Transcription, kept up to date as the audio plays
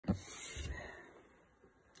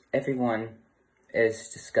everyone is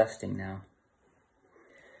disgusting now.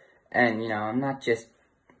 And, I'm not just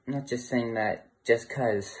saying that just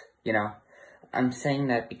 'cause, I'm saying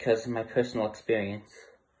that because of my personal experience.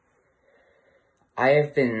 I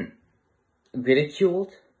have been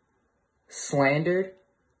ridiculed, slandered,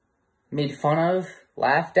 made fun of,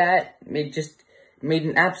 laughed at, made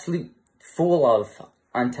an absolute fool of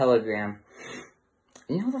on Telegram.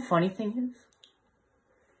 You know the funny thing is?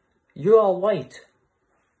 You're all white.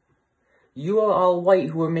 You are all white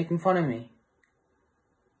who are making fun of me.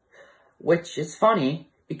 Which is funny,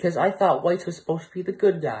 because I thought whites were supposed to be the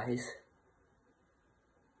good guys.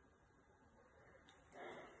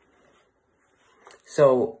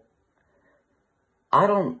 So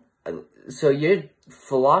your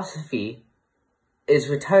philosophy is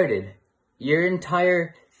retarded. Your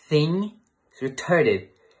entire thing is retarded.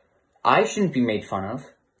 I shouldn't be made fun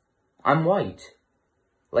of. I'm white.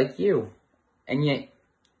 Like you. And yet,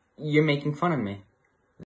 you're making fun of me.